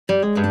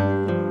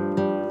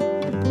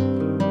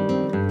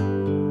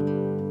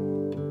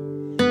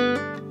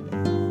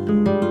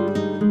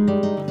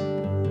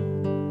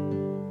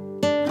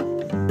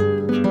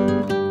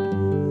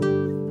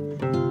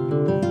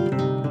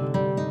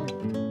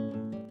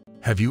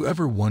Have you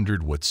ever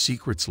wondered what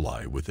secrets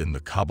lie within the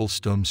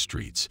cobblestone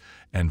streets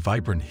and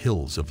vibrant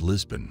hills of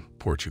Lisbon,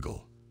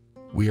 Portugal?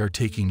 We are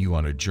taking you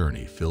on a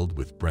journey filled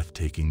with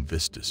breathtaking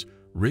vistas,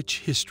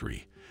 rich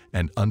history,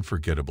 and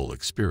unforgettable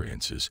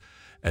experiences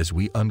as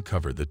we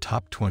uncover the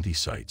top 20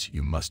 sites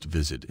you must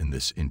visit in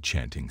this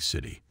enchanting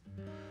city.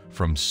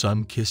 From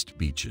sun-kissed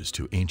beaches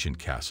to ancient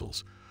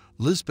castles,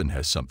 Lisbon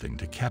has something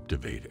to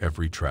captivate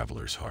every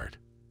traveler's heart.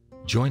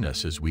 Join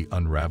us as we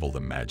unravel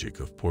the magic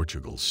of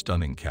Portugal's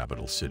stunning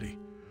capital city.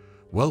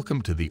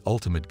 Welcome to the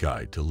ultimate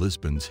guide to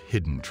Lisbon's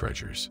hidden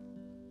treasures.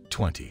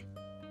 20.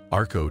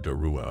 Arco da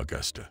Rua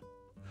Augusta.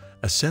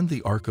 Ascend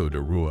the Arco da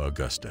Rua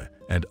Augusta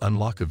and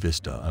unlock a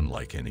vista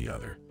unlike any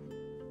other.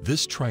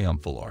 This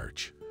triumphal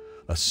arch,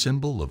 a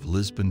symbol of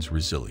Lisbon's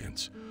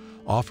resilience,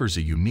 offers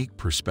a unique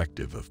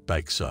perspective of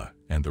Baixa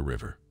and the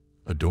river.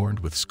 Adorned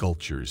with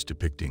sculptures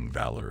depicting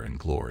valor and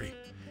glory,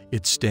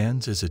 it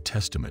stands as a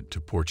testament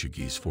to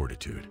Portuguese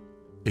fortitude.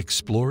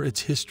 Explore its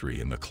history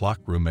in the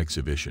Clockroom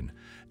exhibition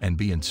and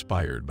be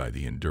inspired by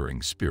the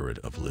enduring spirit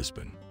of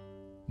Lisbon.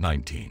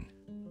 19.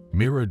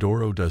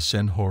 Miradouro da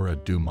Senhora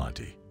do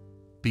Monte.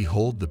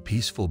 Behold the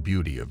peaceful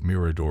beauty of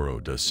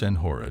Miradouro da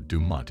Senhora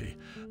do Monte,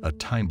 a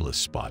timeless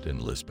spot in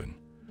Lisbon.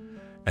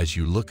 As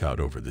you look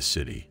out over the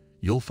city,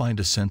 you'll find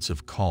a sense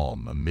of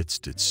calm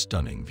amidst its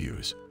stunning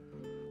views.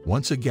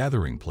 Once a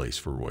gathering place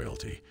for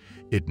royalty,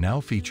 it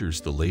now features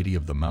the Lady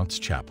of the Mounts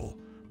Chapel,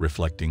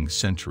 reflecting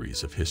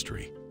centuries of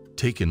history.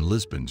 Take in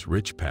Lisbon's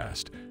rich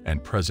past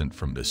and present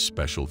from this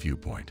special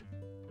viewpoint.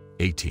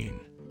 18.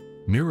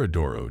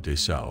 Miradouro de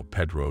São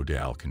Pedro de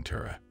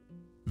Alcântara.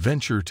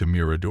 Venture to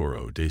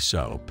Miradouro de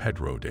São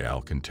Pedro de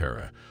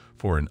Alcântara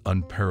for an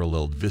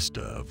unparalleled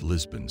vista of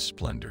Lisbon's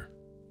splendor.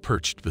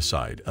 Perched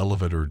beside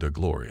Elevador da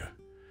Glória,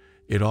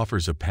 it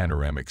offers a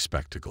panoramic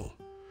spectacle,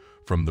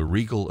 from the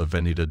regal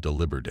Avenida da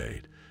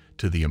Liberdade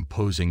to the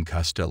imposing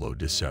Castelo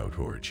de São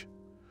Jorge.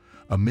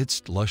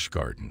 Amidst lush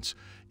gardens,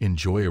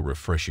 enjoy a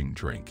refreshing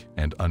drink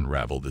and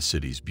unravel the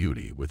city's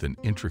beauty with an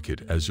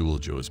intricate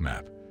Azulejos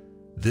map.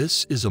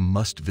 This is a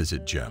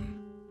must-visit gem.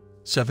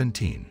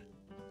 17.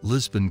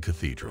 Lisbon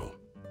Cathedral.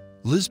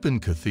 Lisbon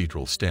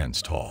Cathedral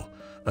stands tall,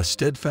 a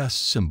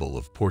steadfast symbol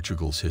of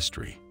Portugal's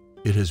history.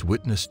 It has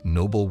witnessed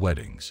noble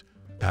weddings,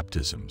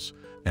 baptisms,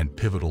 and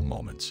pivotal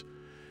moments,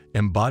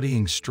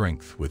 embodying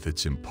strength with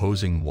its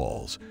imposing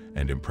walls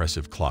and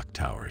impressive clock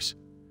towers.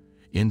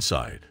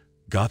 Inside,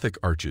 Gothic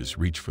arches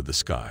reach for the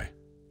sky,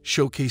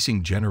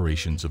 showcasing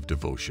generations of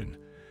devotion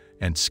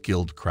and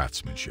skilled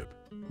craftsmanship.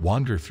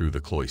 Wander through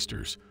the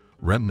cloisters,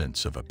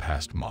 remnants of a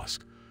past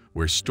mosque,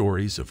 where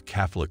stories of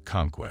Catholic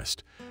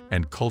conquest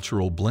and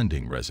cultural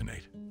blending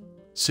resonate.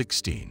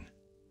 16.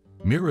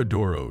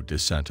 Miradouro de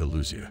Santa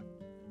Luzia.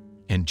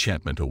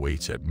 Enchantment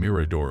awaits at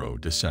Miradouro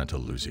de Santa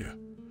Luzia.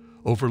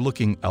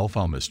 Overlooking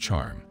Alfama's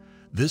charm,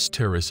 this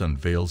terrace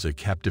unveils a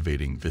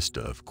captivating vista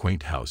of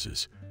quaint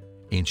houses,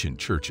 ancient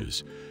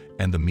churches,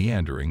 and the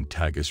meandering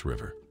Tagus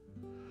River.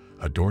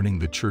 Adorning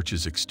the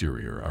church's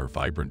exterior are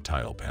vibrant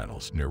tile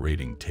panels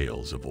narrating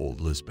tales of old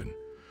Lisbon,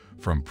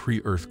 from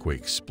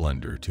pre-earthquake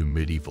splendor to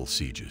medieval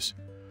sieges.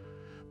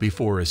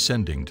 Before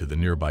ascending to the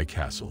nearby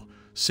castle,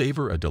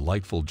 savor a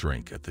delightful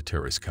drink at the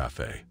Terrace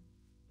Café.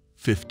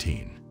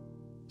 15.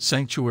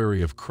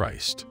 Sanctuary of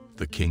Christ,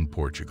 the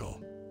King-Portugal.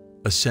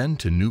 Ascend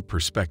to new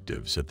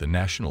perspectives at the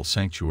National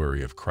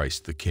Sanctuary of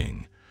Christ the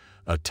King,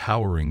 a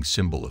towering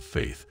symbol of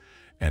faith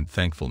and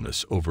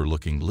thankfulness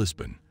overlooking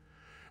Lisbon.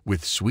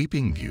 With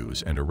sweeping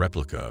views and a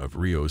replica of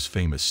Rio's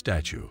famous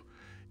statue,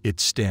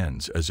 it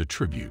stands as a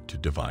tribute to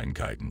divine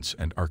guidance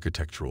and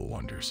architectural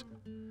wonders.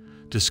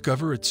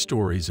 Discover its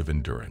stories of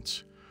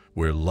endurance,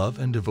 where love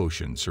and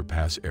devotion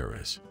surpass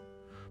eras,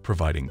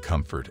 providing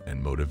comfort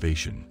and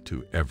motivation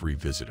to every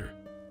visitor.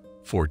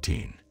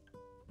 14.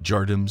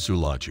 Jardim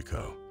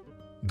Zoológico.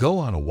 Go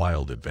on a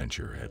wild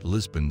adventure at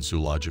Lisbon's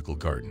Zoological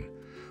Garden,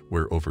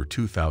 where over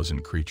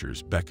 2,000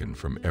 creatures beckon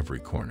from every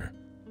corner.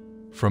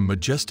 From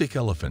majestic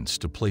elephants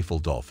to playful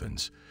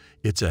dolphins,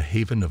 it's a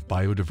haven of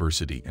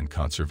biodiversity and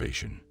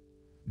conservation.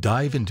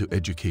 Dive into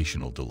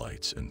educational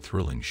delights and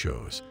thrilling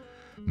shows,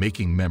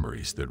 making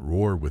memories that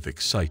roar with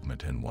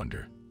excitement and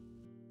wonder.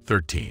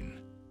 13.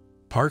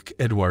 Parque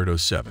Eduardo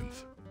VII.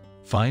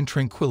 Find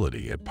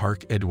tranquility at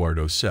Parque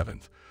Eduardo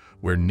VII,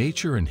 where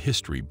nature and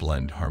history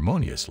blend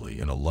harmoniously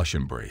in a lush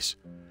embrace.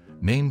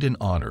 Named in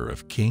honor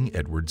of King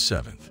Edward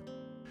VII,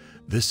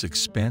 this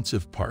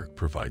expansive park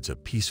provides a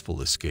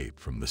peaceful escape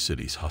from the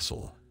city's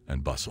hustle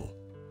and bustle.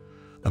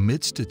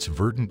 Amidst its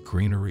verdant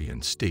greenery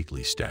and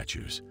stately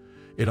statues,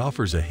 it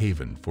offers a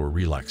haven for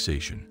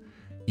relaxation,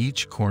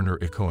 each corner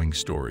echoing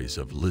stories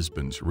of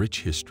Lisbon's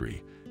rich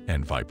history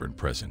and vibrant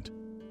present.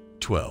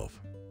 12.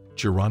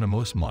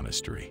 Jerónimos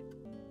Monastery.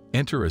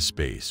 Enter a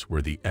space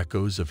where the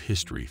echoes of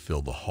history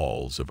fill the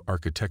halls of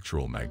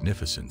architectural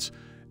magnificence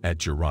at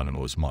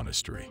Jerónimos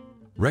Monastery.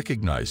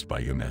 Recognized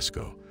by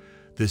UNESCO,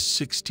 this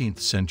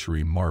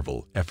 16th-century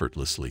marvel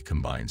effortlessly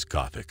combines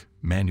Gothic,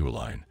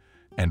 Manueline,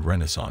 and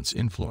Renaissance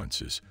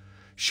influences,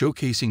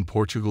 showcasing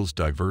Portugal's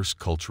diverse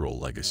cultural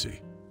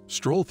legacy.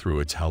 Stroll through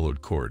its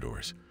hallowed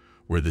corridors,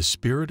 where the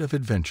spirit of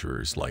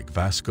adventurers like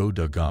Vasco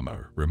da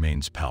Gama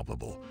remains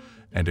palpable,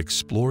 and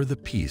explore the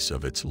peace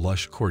of its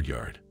lush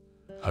courtyard,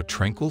 a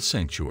tranquil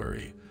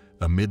sanctuary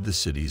amid the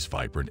city's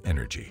vibrant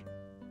energy.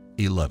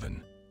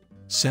 11.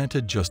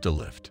 Santa Justa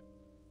Lift.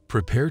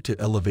 Prepare to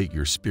elevate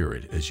your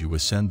spirit as you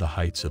ascend the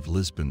heights of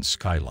Lisbon's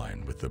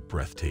skyline with the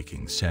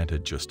breathtaking Santa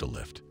Justa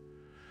Lift,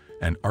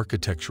 an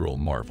architectural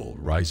marvel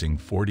rising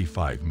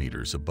 45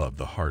 meters above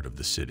the heart of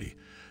the city.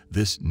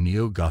 This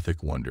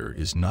neo-Gothic wonder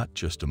is not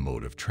just a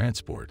mode of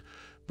transport,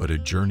 but a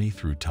journey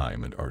through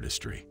time and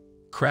artistry.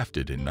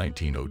 Crafted in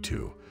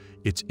 1902,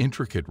 its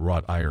intricate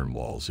wrought iron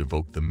walls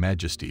evoke the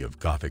majesty of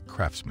Gothic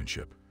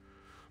craftsmanship.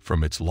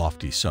 From its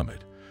lofty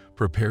summit,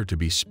 prepare to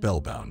be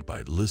spellbound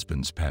by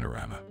Lisbon's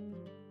panorama.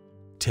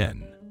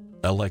 10.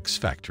 LX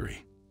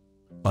Factory.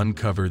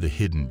 Uncover the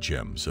hidden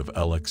gems of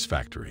LX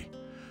Factory,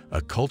 a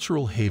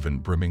cultural haven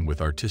brimming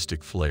with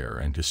artistic flair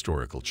and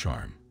historical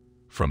charm.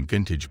 From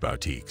vintage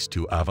boutiques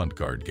to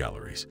avant-garde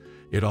galleries,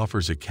 it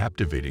offers a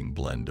captivating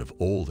blend of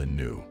old and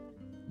new.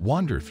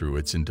 Wander through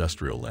its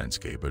industrial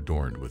landscape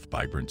adorned with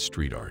vibrant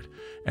street art,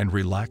 and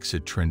relax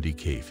at trendy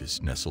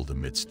cafes nestled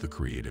amidst the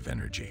creative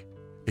energy.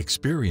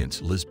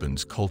 Experience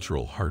Lisbon's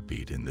cultural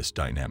heartbeat in this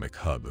dynamic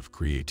hub of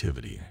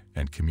creativity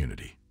and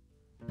community.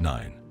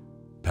 9.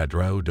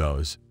 Padrão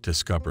dos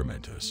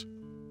Descobrimentos.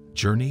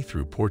 Journey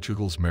through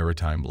Portugal's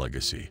maritime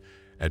legacy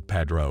at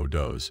Padrão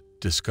dos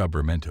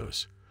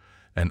Descobrimentos,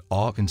 an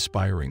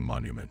awe-inspiring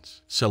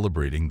monument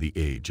celebrating the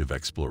age of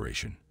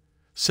exploration.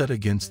 Set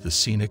against the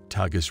scenic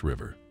Tagus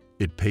River,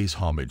 it pays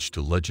homage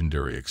to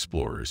legendary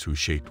explorers who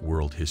shaped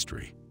world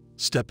history.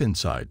 Step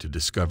inside to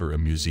discover a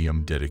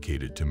museum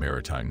dedicated to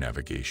maritime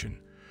navigation,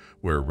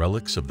 where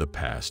relics of the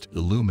past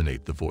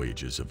illuminate the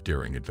voyages of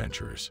daring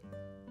adventurers.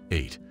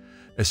 8.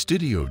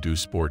 Estádio do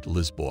Sport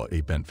Lisboa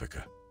e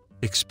Benfica.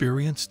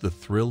 Experience the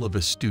thrill of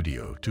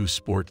Estádio do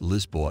Sport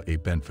Lisboa e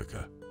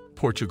Benfica,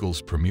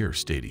 Portugal's premier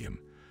stadium,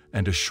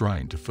 and a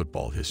shrine to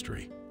football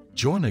history.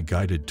 Join a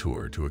guided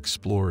tour to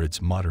explore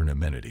its modern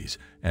amenities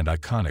and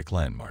iconic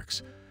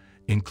landmarks,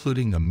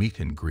 including a meet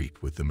and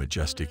greet with the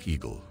majestic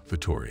eagle,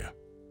 Vitória.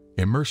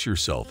 Immerse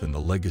yourself in the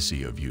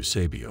legacy of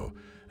Eusébio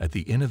at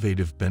the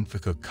innovative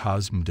Benfica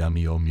Cosme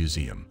Damião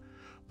Museum,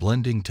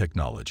 blending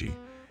technology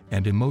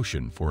and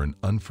emotion for an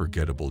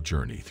unforgettable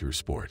journey through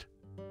sport.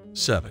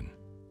 7.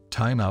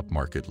 Time Out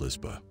Market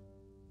Lisboa.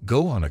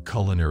 Go on a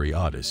culinary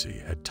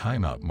odyssey at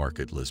Time Out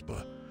Market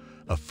Lisboa,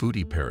 a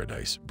foodie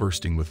paradise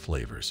bursting with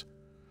flavors.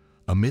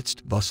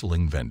 Amidst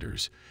bustling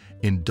vendors,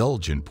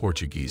 indulge in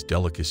Portuguese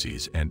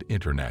delicacies and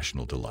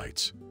international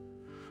delights.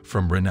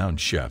 From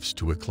renowned chefs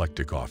to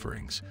eclectic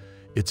offerings,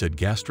 it's a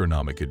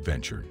gastronomic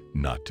adventure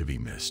not to be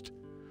missed.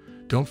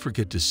 Don't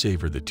forget to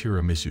savor the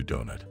tiramisu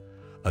donut,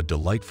 a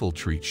delightful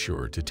treat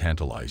sure to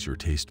tantalize your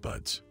taste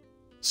buds.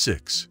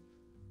 6.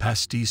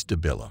 Pastéis de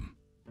Belém.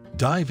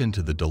 Dive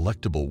into the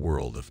delectable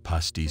world of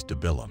Pastéis de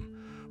Belém,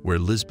 where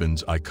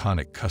Lisbon's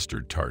iconic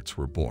custard tarts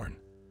were born.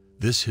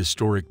 This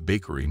historic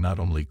bakery not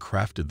only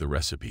crafted the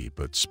recipe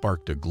but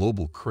sparked a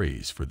global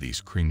craze for these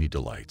creamy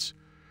delights.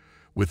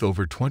 With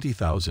over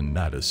 20,000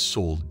 natas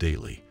sold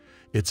daily,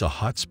 it's a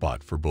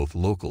hotspot for both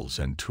locals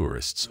and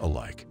tourists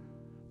alike.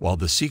 While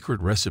the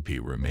secret recipe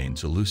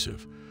remains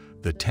elusive,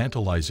 the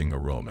tantalizing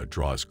aroma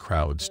draws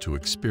crowds to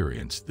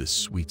experience this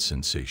sweet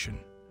sensation.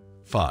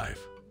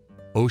 5.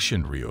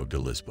 Ocean Rio de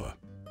Lisboa.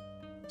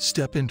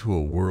 Step into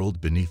a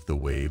world beneath the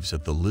waves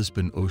at the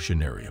Lisbon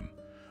Oceanarium,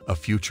 a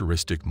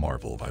futuristic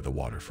marvel by the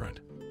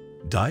waterfront.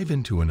 Dive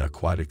into an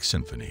aquatic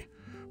symphony,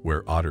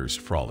 where otters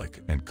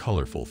frolic and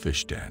colorful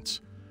fish dance.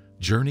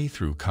 Journey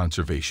through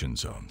conservation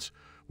zones,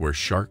 where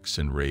sharks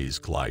and rays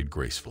glide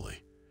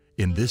gracefully.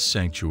 In this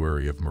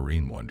sanctuary of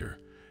marine wonder,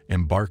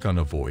 embark on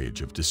a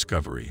voyage of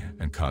discovery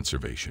and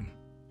conservation.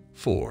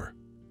 4.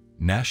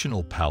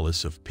 National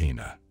Palace of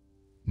Pena.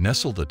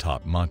 Nestled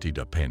atop Monte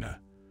da Pena,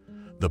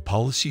 the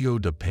Palacio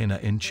da Pena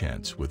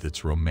enchants with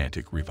its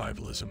romantic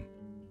revivalism.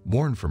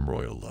 Born from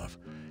royal love,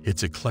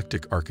 its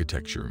eclectic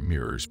architecture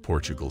mirrors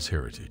Portugal's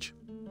heritage.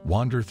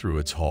 Wander through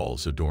its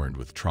halls adorned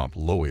with trompe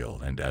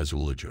l'oeil and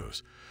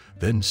azulejos,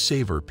 then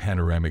savor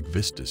panoramic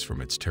vistas from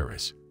its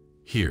terrace.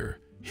 Here,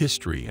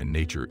 history and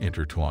nature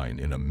intertwine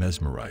in a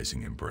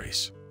mesmerizing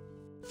embrace.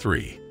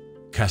 3.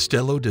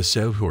 Castelo de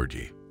São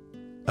Jorge.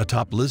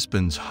 Atop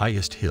Lisbon's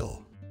highest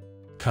hill,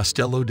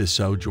 Castelo de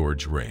São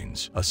Jorge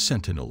reigns, a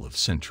sentinel of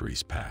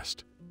centuries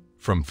past.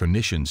 From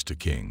Phoenicians to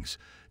kings,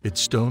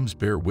 its stones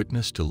bear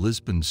witness to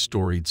Lisbon's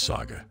storied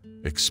saga.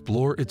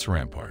 Explore its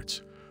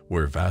ramparts,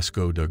 where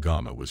Vasco da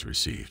Gama was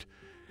received,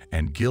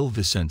 and Gil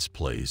Vicente's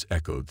plays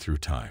echoed through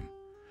time.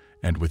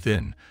 And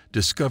within,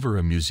 discover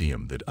a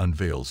museum that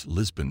unveils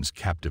Lisbon's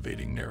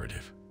captivating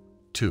narrative.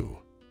 2.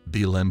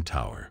 Belém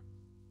Tower.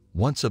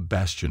 Once a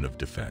bastion of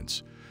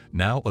defense,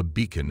 now a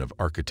beacon of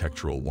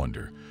architectural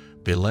wonder,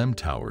 Belém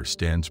Tower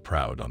stands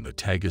proud on the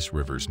Tagus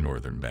River's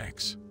northern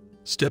banks.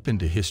 Step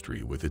into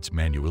history with its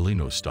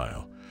Manuelino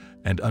style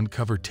and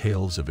uncover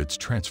tales of its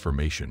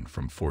transformation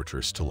from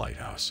fortress to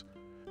lighthouse.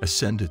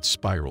 Ascend its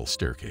spiral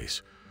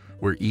staircase,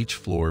 where each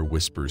floor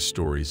whispers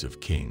stories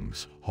of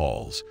kings,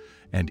 halls,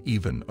 and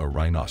even a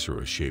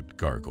rhinoceros-shaped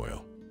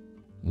gargoyle.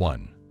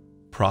 1.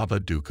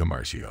 Prova do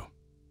Comércio.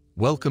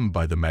 Welcomed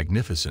by the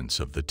magnificence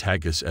of the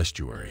Tagus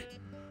estuary,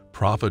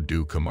 Prova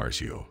do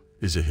Comércio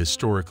is a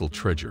historical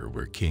treasure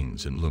where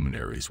kings and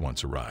luminaries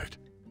once arrived.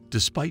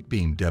 Despite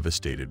being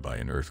devastated by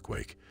an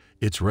earthquake,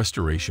 its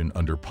restoration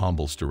under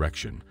Pombal's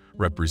direction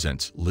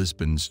represents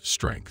Lisbon's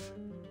strength.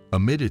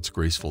 Amid its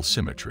graceful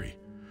symmetry,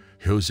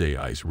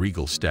 José's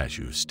regal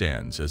statue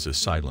stands as a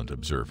silent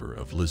observer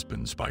of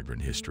Lisbon's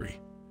vibrant history.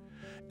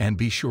 And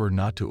be sure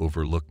not to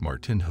overlook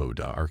Martinho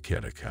da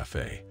Arqueta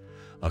Café,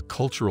 a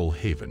cultural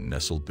haven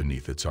nestled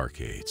beneath its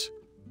arcades.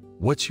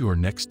 What's your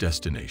next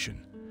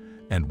destination,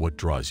 and what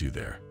draws you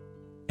there?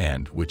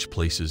 And which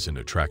places and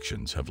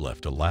attractions have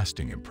left a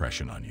lasting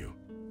impression on you?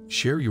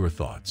 Share your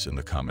thoughts in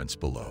the comments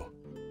below.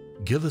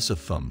 Give us a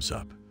thumbs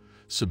up,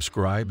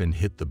 subscribe and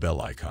hit the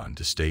bell icon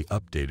to stay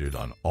updated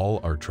on all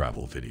our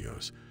travel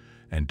videos,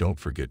 and don't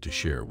forget to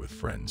share with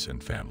friends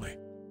and family.